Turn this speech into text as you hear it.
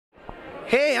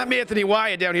Hey, I'm Anthony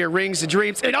Wyatt down here at Rings and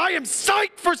Dreams, and I am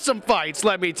psyched for some fights,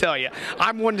 let me tell you.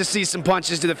 I'm wanting to see some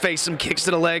punches to the face, some kicks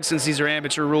to the leg, since these are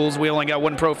amateur rules. We only got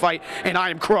one pro fight, and I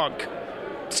am Crunk.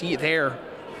 See you there.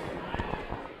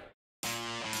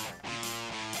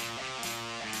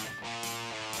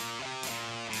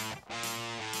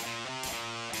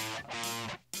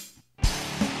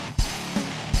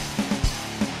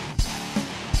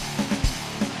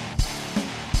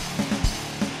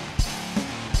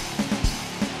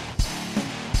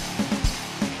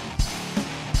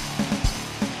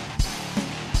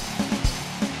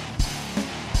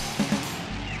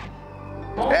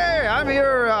 Hey, I'm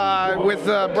here with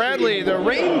Bradley, the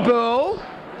Rainbow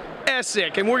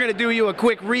Essick, and we're going to do you a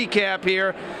quick recap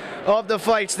here of the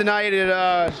fights tonight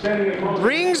at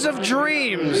Rings of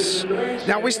Dreams.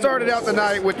 Now, we started out the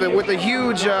night with a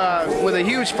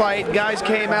huge fight. Guys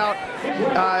came out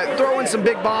throwing some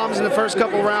big bombs in the first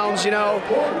couple rounds. You know,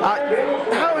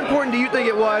 how important do you think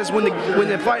it was when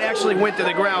the fight actually went to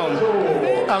the ground?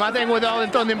 I think with all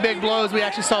them throwing them big blows, we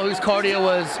actually saw whose cardio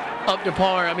was up to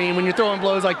par. I mean, when you're throwing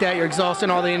blows like that, you're exhausting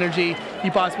all the energy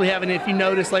you possibly have. And if you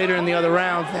notice later in the other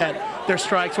rounds that their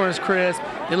strikes weren't as crisp,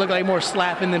 they look like more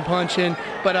slapping than punching.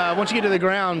 But once you get to the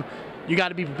ground, you got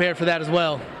to be prepared for that as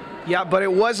well. Yeah, but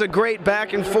it was a great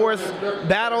back and forth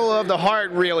battle of the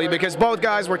heart, really, because both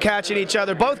guys were catching each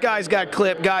other. Both guys got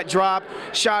clipped, got dropped,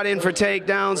 shot in for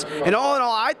takedowns. And all in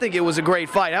all, I think it was a great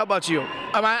fight. How about you?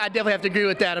 I definitely have to agree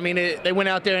with that. I mean, they went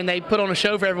out there and they put on a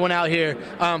show for everyone out here.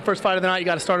 First fight of the night, you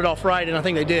got to start it off right, and I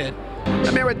think they did.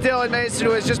 I'm here with Dylan Mason,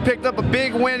 who has just picked up a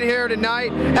big win here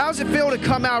tonight. How's it feel to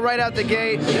come out right out the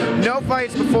gate, no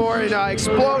fights before, and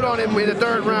explode on him in the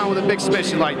third round with a big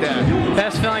submission like that?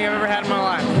 Best feeling I've ever had in my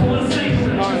life.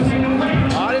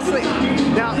 Honestly,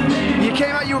 now, you came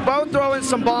out, you were both throwing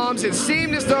some bombs. It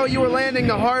seemed as though you were landing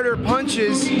the harder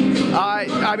punches.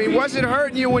 I mean, was it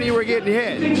hurting you when you were getting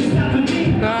hit?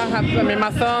 I mean,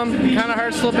 my thumb kind of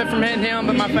hurts a little bit from hitting him,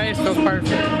 but my face feels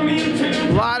perfect.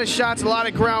 A lot of shots, a lot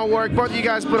of groundwork. Both of you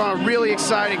guys put on a really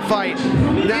exciting fight.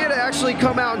 Did you actually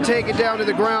come out and take it down to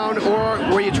the ground, or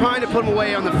were you trying to put him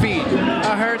away on the feet?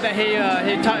 I heard that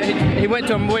he went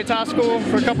to a Muay Thai school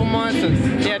for a couple months,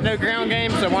 and he had no ground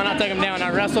game, so why not take him down?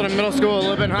 I wrestled in middle school, a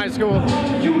little bit in high school.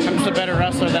 I'm just a better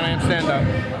wrestler than I am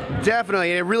stand-up.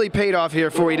 Definitely, and it really paid off here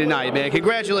for you tonight, man.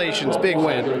 Congratulations, big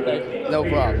win. No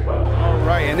problem. All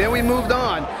right, and then we moved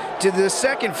on to the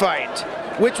second fight,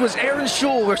 which was Aaron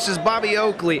Schul versus Bobby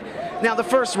Oakley. Now, the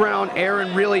first round,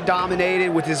 Aaron really dominated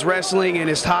with his wrestling and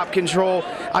his top control.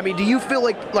 I mean, do you feel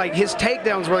like his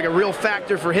takedowns were like a real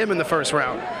factor for him in the first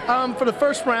round? For the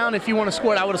first round, if you want to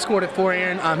score it, I would have scored it for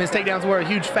Aaron. His takedowns were a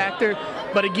huge factor.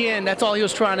 But again, that's all he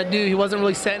was trying to do. He wasn't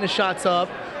really setting his shots up,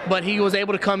 but he was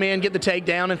able to come in, get the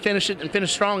takedown, and finish it, and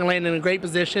finish strong, and land in a great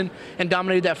position, and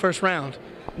dominated that first round.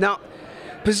 Now,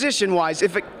 position-wise,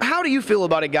 how do you feel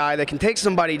about a guy that can take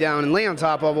somebody down and lay on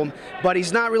top of them, but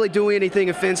he's not really doing anything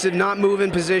offensive, not moving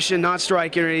position, not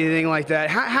striking or anything like that?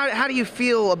 How do you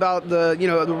feel about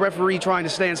the referee trying to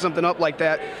stand something up like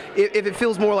that if it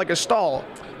feels more like a stall?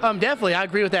 Definitely, I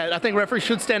agree with that. I think referees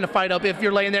should stand the fight up if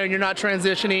you're laying there and you're not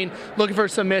transitioning, looking for a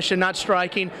submission, not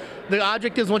striking. The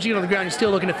object is once you get on the ground, you're still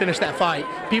looking to finish that fight.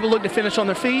 People look to finish on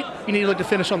their feet. You need to look to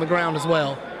finish on the ground as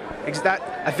well.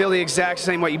 I feel the exact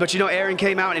same way. But you know, Aaron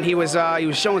came out and he was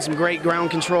showing some great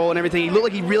ground control and everything. He looked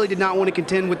like he really did not want to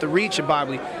contend with the reach of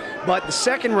Bobby. But the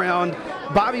second round,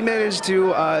 Bobby managed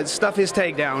to stuff his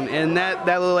takedown, and that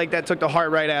looked like that took the heart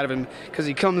right out of him, because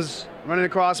he comes running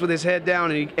across with his head down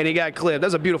and he got clipped. That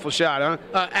was a beautiful shot,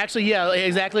 huh? Actually, yeah,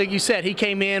 exactly like you said. He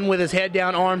came in with his head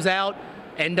down, arms out,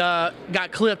 and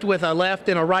got clipped with a left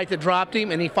and a right that dropped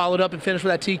him, and he followed up and finished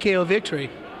with that TKO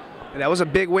victory. That was a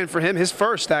big win for him, his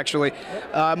first actually,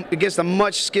 against a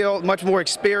much skilled, much more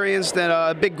experienced than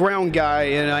a big ground guy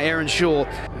in Aaron Schul.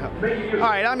 All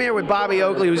right, I'm here with Bobby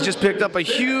Oakley, who's just picked up a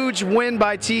huge win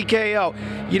by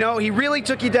TKO. You know, he really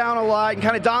took you down a lot and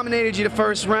kind of dominated you the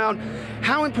first round.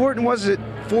 How important was it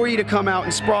for you to come out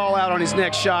and sprawl out on his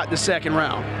next shot in the second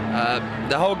round?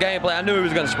 The whole game plan, I knew he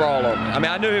was going to sprawl on me. I mean,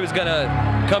 I knew he was going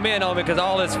to come in on me because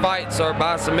all his fights are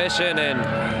by submission, and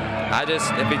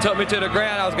if he took me to the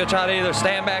ground, I was going to try to either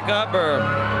stand back up or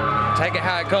take it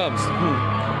how it comes.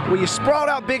 Well, you sprawled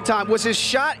out big time. Was his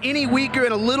shot any weaker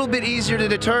and a little bit easier to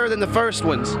deter than the first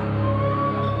ones?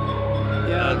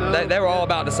 Yeah, no. They were all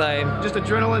about the same. Just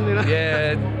adrenaline, you know?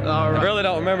 Yeah, all right. I really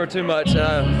don't remember too much.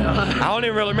 I don't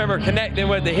even really remember connecting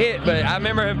with the hit, but I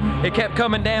remember it kept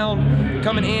coming down,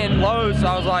 coming in low, so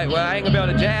I was like, well, I ain't going to be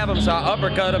able to jab him, so I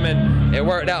uppercut him, and it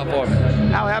worked out for me.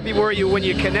 How happy were you when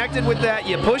you connected with that?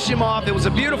 You push him off. It was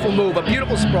a beautiful move, a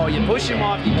beautiful sprawl. You push him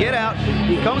off, you get out,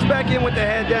 he comes back in with the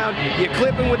head down, you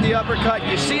clip him with the uppercut,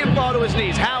 you see him fall to his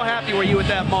knees. How happy were you at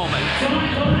that moment?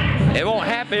 It won't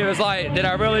happen. It was like, did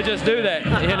I really just do that?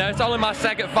 You know, it's only my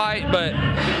second fight, but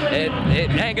it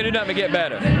ain't gonna do nothing to get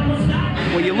better.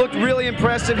 Well, you looked really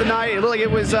impressive tonight. It looked like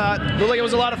it was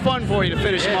a lot of fun for you to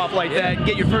finish him off like that and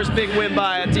get your first big win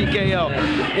by a TKO.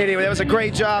 Anyway, that was a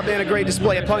great job and a great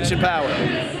display of punch and power.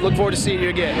 Look forward to seeing you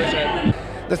again.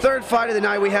 The third fight of the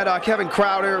night, we had Kevin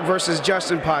Crowder versus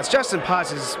Justin Potts. Justin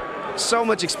Potts has so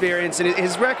much experience, and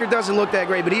his record doesn't look that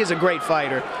great, but he is a great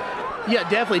fighter. Yeah,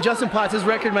 definitely. Justin Potts, his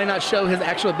record may not show his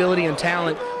actual ability and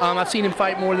talent. I've seen him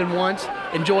fight more than once,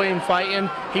 enjoy him fighting.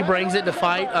 He brings it to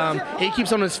fight. He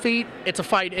keeps on his feet. It's a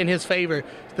fight in his favor.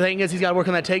 The thing is, he's got to work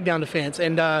on that takedown defense.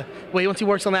 And once he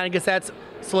works on that and gets that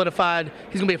solidified,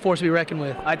 he's going to be a force to be reckoned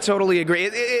with. I totally agree.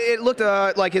 It looked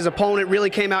like his opponent really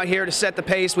came out here to set the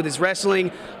pace with his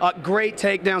wrestling. Great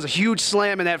takedowns, a huge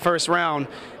slam in that first round.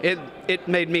 It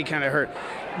made me kind of hurt.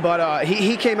 But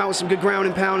he came out with some good ground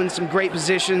and pound and some great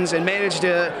positions and managed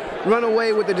to run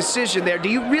away with the decision there. Do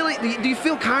you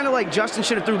feel kind of like Justin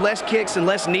should have threw less kicks and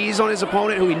less knees on his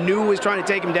opponent who he knew was trying to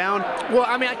take him down? Well,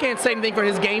 I mean, I can't say anything for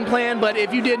his game plan, but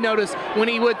if you did notice, when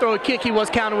he would throw a kick, he was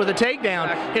countered with a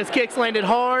takedown. His kicks landed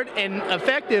hard and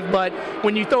effective, but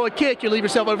when you throw a kick, you leave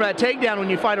yourself over that takedown. When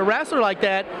you fight a wrestler like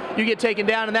that, you get taken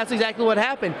down, and that's exactly what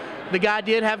happened. The guy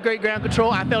did have great ground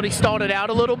control. I felt he stalled it out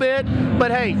a little bit, but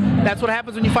hey, that's what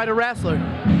happens when you fight a wrestler.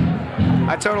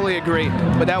 I totally agree,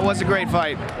 but that was a great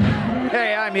fight.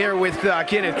 Hey, I'm here with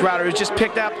Kenneth Crowder, who's just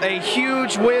picked up a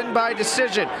huge win by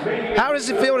decision. How does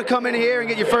it feel to come in here and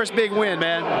get your first big win,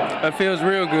 man? It feels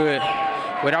real good.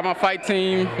 Without my fight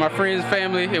team, my friends,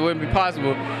 family, it wouldn't be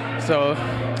possible. So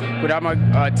without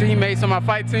my teammates on my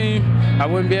fight team, I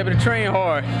wouldn't be able to train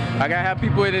hard. I gotta have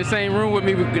people in the same room with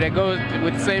me that go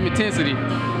with the same intensity.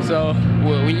 So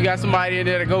when you got somebody in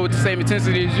there that go with the same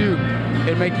intensity as you,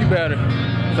 it'll make you better.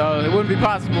 So it wouldn't be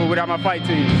possible without my fight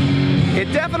team. It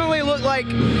definitely looked like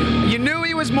you knew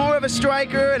he was more of a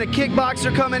striker and a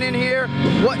kickboxer coming in here.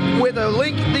 With a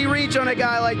lengthy reach on a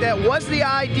guy like that, what's the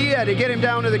idea to get him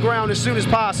down to the ground as soon as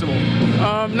possible?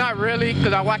 Not really,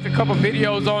 because I watched a couple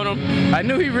videos on him. I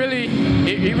knew he really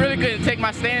couldn't take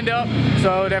my stand up.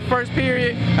 So that first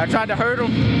period, I tried to hurt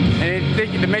him and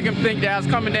to make him think that I was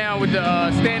coming down with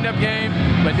the stand-up game.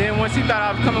 But then once he thought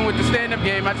I was coming with the stand-up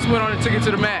game, I just went on and took it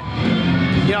to the mat.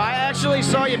 You know, I actually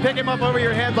saw you pick him up over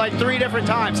your head like 3 different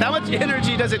times. How much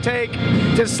energy does it take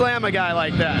to slam a guy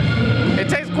like that? It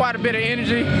takes quite a bit of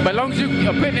energy, but as long as you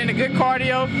are putting in a good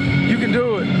cardio, you can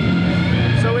do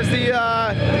it. So is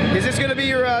this going to be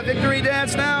your victory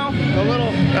dance now? A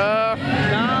little?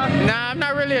 Nah, I'm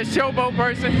not really a showboat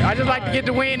person. I just like to get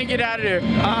the win and get out of there.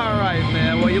 All right,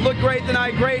 man. Well, you look great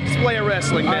tonight. Great display of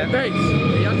wrestling, man. Thanks.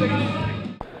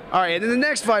 All right, and then the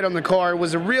next fight on the card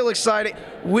was a real exciting.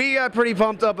 We got pretty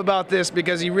pumped up about this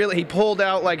because he pulled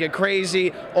out like a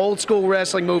crazy old school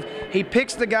wrestling move. He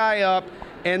picks the guy up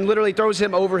and literally throws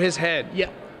him over his head. Yeah.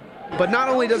 But not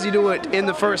only does he do it in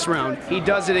the first round, he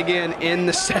does it again in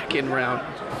the second round.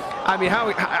 I mean,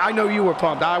 I know you were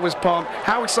pumped. I was pumped.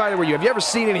 How excited were you? Have you ever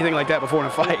seen anything like that before in a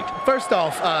fight? First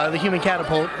off, the human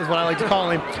catapult is what I like to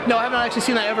call him. No, I haven't actually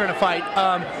seen that ever in a fight.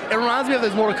 It reminds me of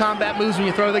those Mortal Kombat moves when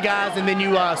you throw the guys and then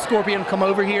you scorpion come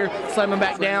over here, slam him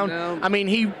back down. I mean,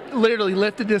 he literally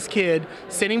lifted this kid,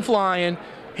 sent him flying.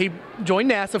 He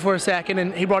joined NASA for a second,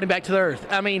 and he brought him back to the earth.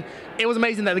 I mean, it was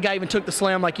amazing that the guy even took the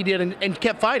slam like he did and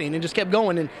kept fighting and just kept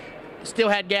going and still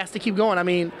had gas to keep going. I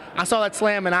mean, I saw that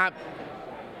slam, and I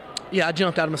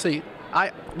jumped out of my seat.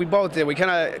 We both did. We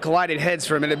kind of collided heads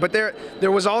for a minute. But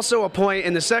there was also a point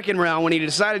in the second round when he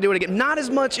decided to do it again. Not as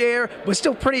much air, but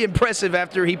still pretty impressive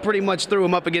after he pretty much threw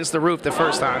him up against the roof the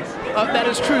first time. That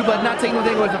is true, but not taking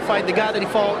anything away from the fight. The guy that he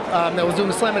fought that was doing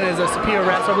the slamming is a superior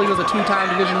wrestler. I believe he was a 2-time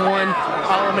Division I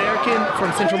All-American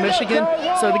from Central Michigan.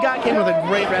 So the guy came with a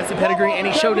great wrestling pedigree, and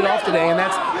he showed it off today. And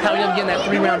that's how he ended up getting that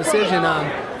 3-round decision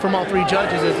from all 3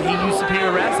 judges. Is he used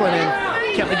superior wrestling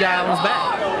and kept the guy on his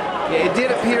back. Yeah, it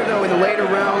did appear, though, in the later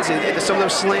rounds, some of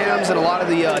those slams and a lot of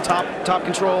the top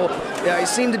control, it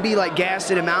seemed to be like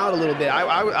gassing him out a little bit.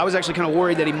 I was actually kind of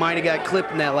worried that he might have got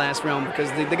clipped in that last round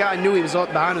because the guy knew he was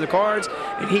behind on the cards,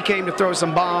 and he came to throw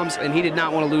some bombs, and he did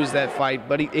not want to lose that fight,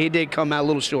 but he did come out a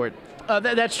little short.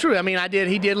 That's true. I mean,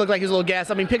 he did look like he was a little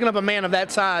gassed. I mean, picking up a man of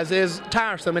that size is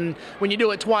tiresome, and when you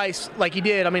do it twice like he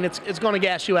did, I mean, it's going to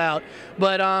gas you out.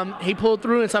 But he pulled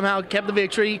through and somehow kept the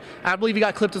victory. I believe he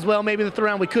got clipped as well. Maybe in the third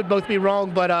round we could both be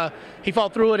wrong, but he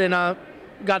fought through it and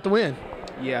got the win.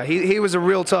 Yeah, he was a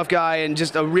real tough guy and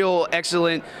just a real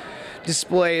excellent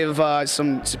display of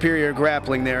some superior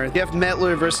grappling there. Jeff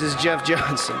Metler versus Jeff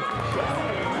Johnson.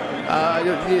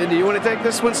 Do you want to take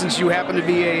this one since you happen to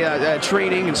be a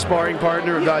training and sparring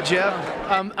partner of Jeff?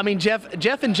 I mean,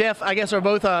 Jeff and Jeff, I guess, are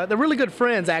both they're really good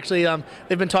friends, actually.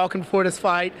 They've been talking before this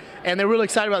fight, and they're really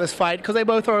excited about this fight because they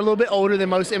both are a little bit older than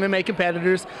most MMA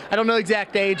competitors. I don't know the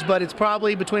exact age, but it's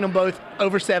probably between them both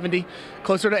over 70,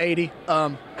 closer to 80.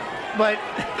 But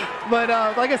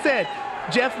like I said,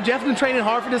 Jeff's been training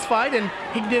hard for this fight, and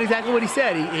he did exactly what he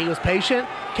said. He was patient,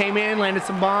 came in, landed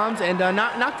some bombs, and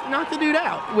knocked the dude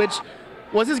out, which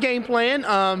was his game plan.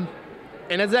 And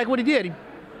that's exactly what he did.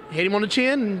 He hit him on the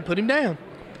chin and put him down.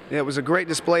 Yeah, it was a great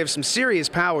display of some serious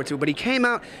power too, but he came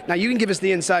out, now you can give us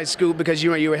the inside scoop because you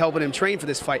were helping him train for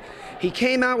this fight. He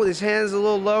came out with his hands a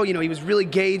little low, he was really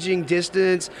gauging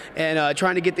distance and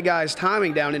trying to get the guy's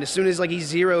timing down, and as soon as he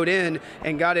zeroed in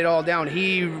and got it all down,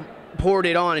 he poured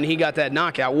it on and he got that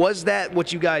knockout. Was that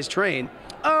what you guys trained?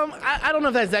 I don't know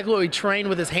if that's exactly what we trained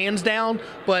with his hands down,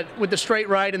 but with the straight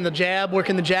right and the jab,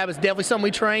 working the jab is definitely something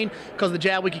we train because the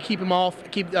jab we could keep him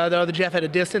off, keep the other Jeff at a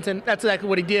distance, and that's exactly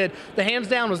what he did. The hands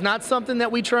down was not something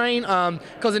that we train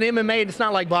because in MMA it's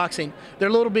not like boxing. They're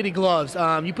little bitty gloves.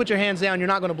 You put your hands down, you're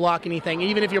not going to block anything.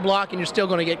 Even if you're blocking, you're still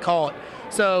going to get caught.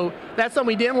 So that's something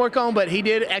we didn't work on, but he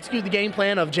did execute the game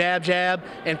plan of jab, jab,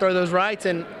 and throw those rights,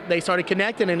 and they started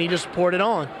connecting, and he just poured it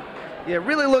on. Yeah, it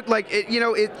really looked like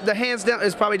the hands down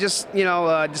is probably just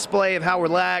a display of how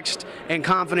relaxed and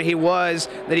confident he was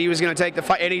that he was going to take the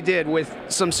fight, and he did with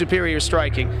some superior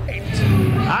striking.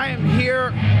 I am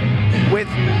here with,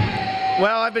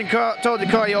 well, I've been told to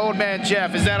call you Old Man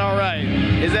Jeff. Is that all right?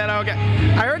 Is that okay?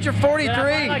 I heard you're 43. Did I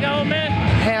fight like an old man?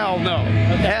 Hell no.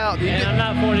 Okay. Hell. And I'm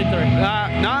not 43. Nah?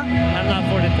 I'm not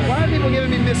 43. Why are people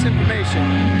giving me misinformation?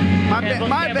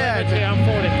 My bad. I'm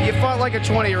 40. You fought like a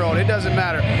 20-year-old. It doesn't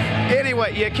matter.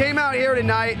 Anyway, you came out here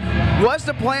tonight. What's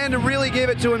the plan to really give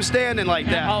it to him standing like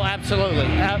that? Oh, absolutely.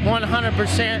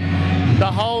 100%.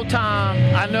 The whole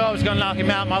time, I knew I was going to knock him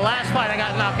out. My last fight, I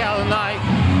got knocked out of the night.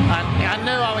 I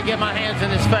knew I would get my hands in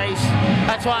his face.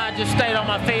 That's why I just stayed on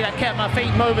my feet. I kept my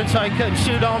feet moving so he couldn't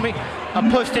shoot on me. I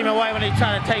pushed him away when he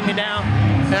tried to take me down,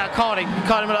 and I caught him.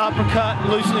 Caught him with an uppercut,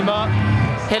 loosened him up,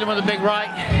 hit him with a big right.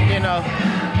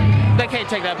 They can't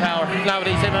take that power, not with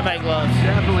these MMA gloves.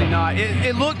 Definitely not.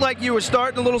 It looked like you were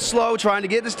starting a little slow, trying to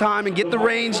get this time and get the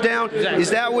range down. Exactly. Is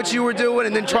that what you were doing?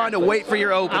 And then trying to wait for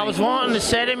your opening? I was wanting to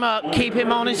set him up, keep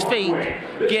him on his feet,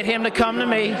 get him to come to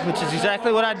me, which is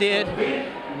exactly what I did.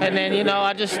 And then,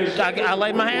 I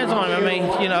laid my hands on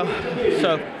him.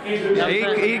 So.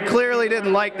 He clearly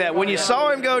didn't like that. When you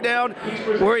saw him go down,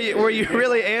 were you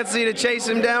really antsy to chase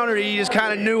him down, or you just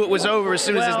kind of knew it was over as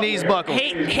soon as his knees buckled?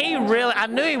 He really, I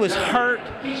knew he was hurt,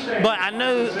 but I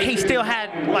knew he still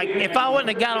had, if I wouldn't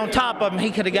have got on top of him,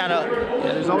 he could have got up.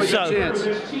 Yeah, there's always a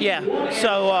chance. Yeah,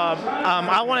 so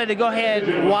I wanted to go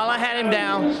ahead while I had him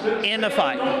down in the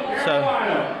fight.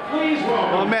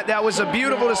 Well, Matt, that was a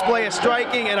beautiful display of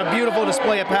striking and a beautiful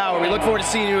display of power. We look forward to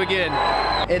seeing you again.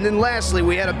 And then lastly,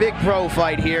 we had a big pro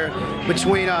fight here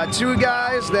between two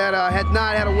guys that had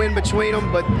not had a win between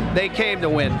them, but they came to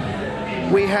win.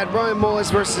 We had Brian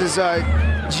Mullis versus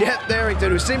Jeff Therrington,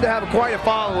 who seemed to have quite a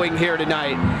following here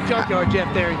tonight. Junkyard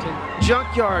Jeff Therrington.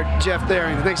 Junkyard Jeff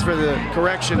Therrington. Thanks for the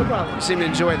correction. No problem. You seem to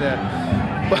enjoy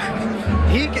that. But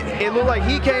it looked like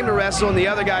he came to wrestle and the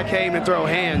other guy came to throw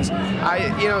hands.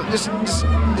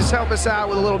 Just help us out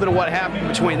with a little bit of what happened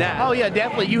between that. Oh yeah,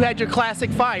 definitely. You had your classic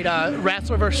fight,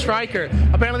 wrestler versus striker.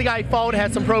 Apparently the guy he fought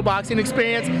had some pro boxing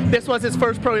experience. This was his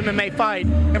first pro MMA fight.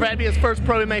 If it had to be his first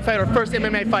pro MMA fight or first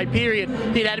MMA fight period,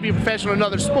 he'd had to be a professional in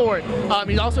another sport.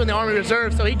 He's also in the Army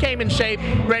Reserve, so he came in shape,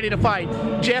 ready to fight.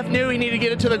 Jeff knew he needed to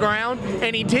get it to the ground,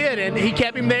 and he did, and he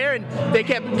kept him there, and they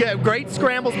kept great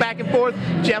scrambles back and forth.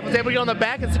 Jeff was able to get on the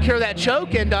back and secure that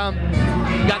choke, and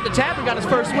got the tap and got his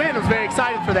first win. I was very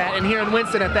excited for that, and here in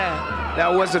Winston at that.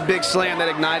 That was a big slam that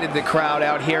ignited the crowd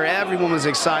out here. Everyone was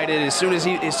excited. As soon as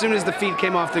the feet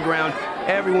came off the ground,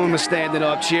 everyone was standing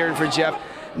up, cheering for Jeff.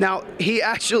 Now, he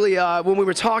actually, when we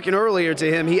were talking earlier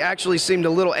to him, he actually seemed a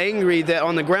little angry that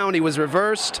on the ground he was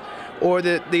reversed, or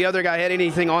that the other guy had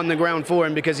anything on the ground for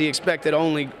him, because he expected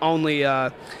only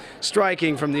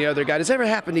striking from the other guy. Does that ever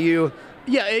happen to you?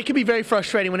 Yeah, it can be very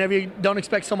frustrating whenever you don't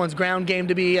expect someone's ground game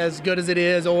to be as good as it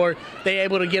is, or they're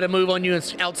able to get a move on you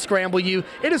and out-scramble you.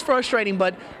 It is frustrating,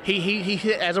 but he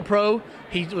as a pro,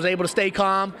 he was able to stay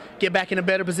calm, get back in a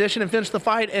better position, and finish the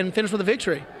fight and finish with a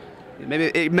victory. Maybe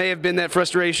it may have been that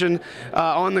frustration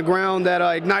on the ground that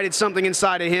ignited something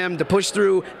inside of him to push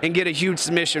through and get a huge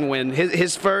submission win.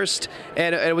 His first,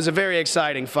 and it was a very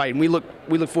exciting fight. And we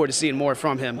look forward to seeing more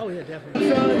from him. Oh yeah,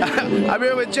 definitely. I'm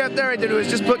here with Jeff Therrington, who has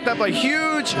just picked up a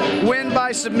huge win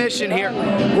by submission here.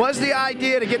 Was the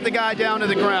idea to get the guy down to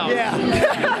the ground?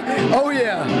 Yeah. Oh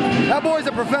yeah. That boy's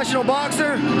a professional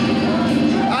boxer.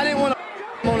 I didn't want to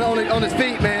on his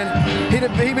feet, man. He'd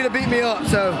have beat me up.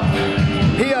 So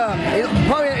he's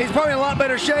probably in a lot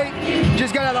better shape.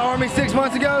 Just got out of the Army 6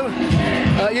 months ago.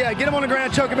 Yeah, get him on the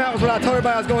ground, choke him out was what I told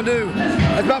everybody I was going to do.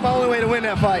 That's about my only way to win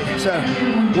that fight. So,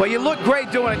 well, you look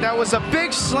great doing it. That was a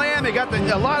big slam. It got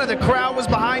a lot of the crowd was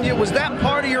behind you. Was that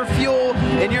part of your fuel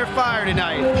and your fire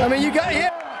tonight? I mean, you got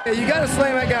to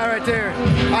slam that guy right there.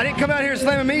 I didn't come out here and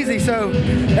slam him easy, so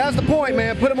that's the point,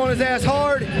 man. Put him on his ass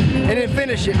hard and then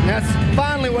finish it. And that's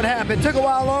finally what happened. It took a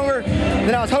while longer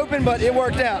than I was hoping, but it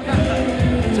worked out.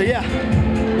 So, yeah.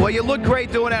 Well, you look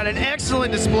great doing that. An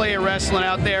excellent display of wrestling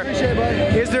out there. Appreciate it,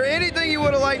 buddy. Is there anything you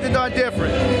would have liked to done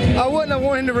different? I wouldn't have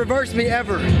wanted him to reverse me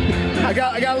ever. I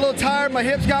got a little tired. My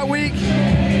hips got weak.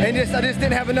 And I just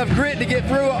didn't have enough grit to get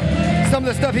through some of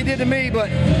the stuff he did to me. But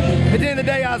at the end of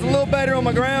the day, I was a little better on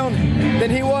my ground than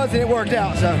he was, and it worked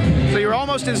out. So you're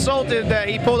almost insulted that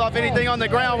he pulled off anything on the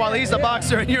ground while he's the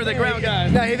boxer and you're the ground guy.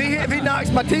 Now, if he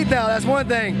knocks my teeth out, that's one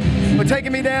thing. But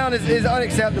taking me down is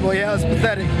unacceptable. Yeah, it's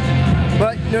pathetic.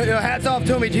 But hats off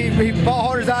to him. He fought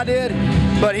hard as I did,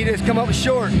 but he just come up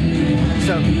short.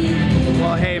 So.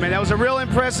 Well, hey, man, that was a real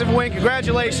impressive win.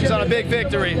 Congratulations on a big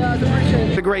victory.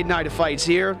 It's a great night of fights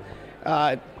here.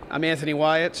 I'm Anthony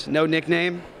Wyatt, no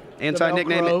nickname,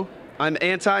 anti-nickname. I'm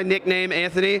anti-nickname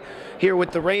Anthony, here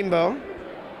with the Rainbow.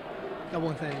 Got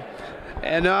one thing.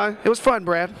 And it was fun,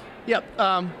 Brad. Yep.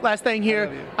 Last thing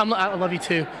here. I love you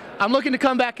too. I'm looking to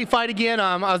come back and fight again.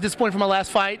 I was disappointed for my last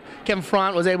fight. Kevin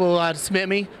Front was able to submit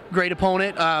me. Great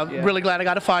opponent. Really glad I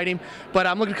got to fight him. But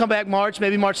I'm looking to come back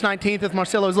maybe March 19th if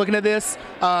Marcelo is looking at this.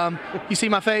 You see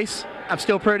my face? I'm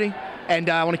still pretty. And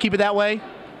I want to keep it that way.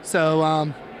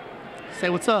 So say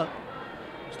what's up.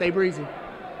 Stay breezy.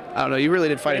 I don't know. You really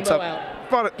did fight Rainbow a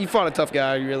tough. You fought a tough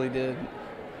guy. You really did.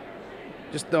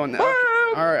 Just throwing that.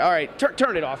 All right.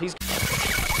 Turn it off. He's.